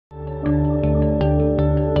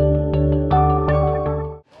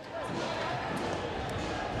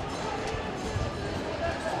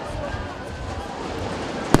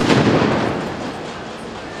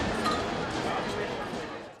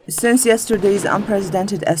Since yesterday's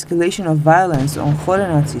unprecedented escalation of violence on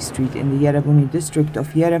Khorenatsi Street in the Erebuni district of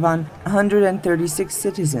Yerevan, 136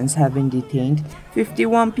 citizens have been detained.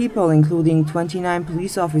 51 people, including 29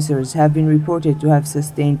 police officers, have been reported to have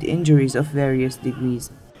sustained injuries of various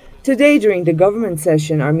degrees. Today, during the government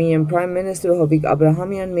session, Armenian Prime Minister Hovik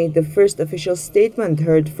Abrahamyan made the first official statement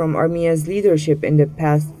heard from Armenia's leadership in the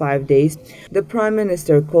past 5 days. The Prime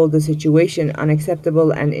Minister called the situation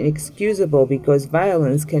unacceptable and inexcusable because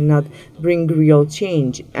violence cannot bring real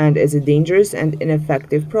change and is a dangerous and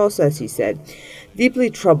ineffective process, he said.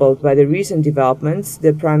 Deeply troubled by the recent developments,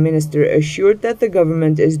 the Prime Minister assured that the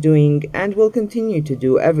government is doing and will continue to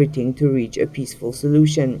do everything to reach a peaceful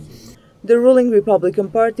solution. The ruling Republican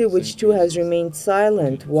Party, which too has remained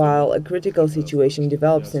silent while a critical situation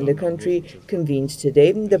develops in the country, convened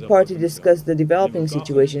today. The party discussed the developing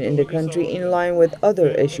situation in the country in line with other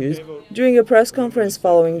issues. During a press conference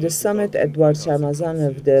following the summit, Eduard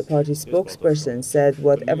Sharmazanov, the party spokesperson, said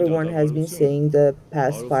what everyone has been saying the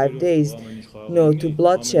past 5 days, no to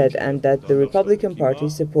bloodshed, and that the Republican Party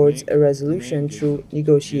supports a resolution through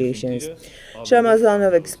negotiations.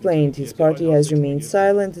 Sharmazanov explained his party has remained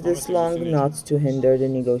silent this long not to hinder the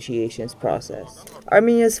negotiations process.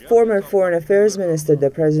 Armenia's former Foreign Affairs Minister,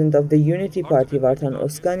 the president of the Unity Party, Vartan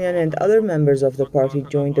Oskanyan, and other members of the party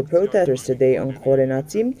joined the protesters today on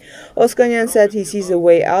Khorenatsi. Oskanyan said he sees a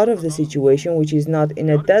way out of the situation, which is not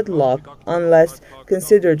in a deadlock unless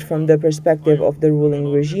considered from the perspective of the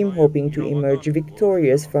ruling regime hoping to emerge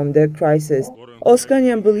victorious from the crisis.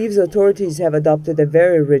 Oskanyan believes authorities have adopted a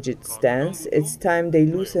very rigid stance. It's time they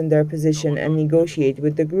loosen their position and negotiate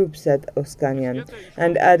with the group, said Oskanyan,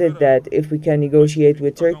 and added that if we can negotiate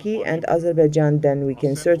with Turkey and Azerbaijan, then we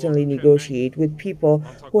can certainly negotiate with people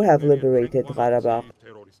who have liberated Karabakh.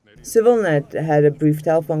 CivilNet had a brief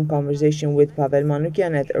telephone conversation with Pavel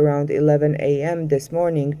Manukyan at around 11 a.m. this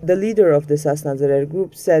morning. The leader of the Sasnazarer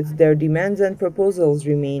group said their demands and proposals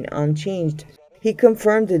remain unchanged. He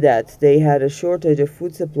confirmed that they had a shortage of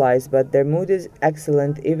food supplies, but their mood is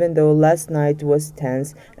excellent even though last night was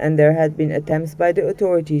tense and there had been attempts by the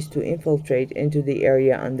authorities to infiltrate into the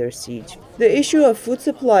area under siege. The issue of food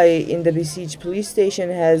supply in the besieged police station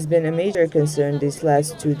has been a major concern these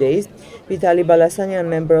last 2 days. Vitaly Balasanyan,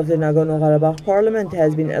 member of the Nagorno-Karabakh parliament,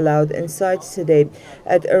 has been allowed inside today.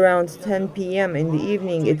 At around 10 p.m. in the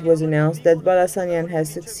evening, it was announced that Balasanyan has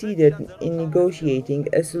succeeded in negotiating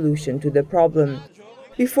a solution to the problem.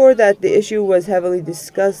 Before that, the issue was heavily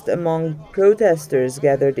discussed among protesters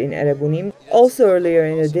gathered in Erebuni. Also earlier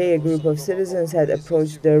in the day, a group of citizens had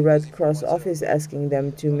approached the Red Cross office asking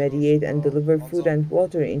them to mediate and deliver food and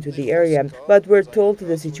water into the area, but were told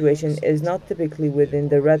the situation is not typically within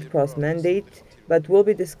the Red Cross mandate, but will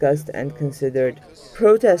be discussed and considered.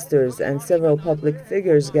 Protesters and several public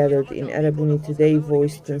figures gathered in Erebuni today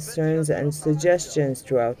voiced concerns and suggestions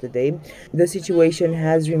throughout the day. The situation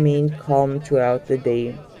has remained calm throughout the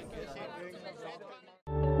day.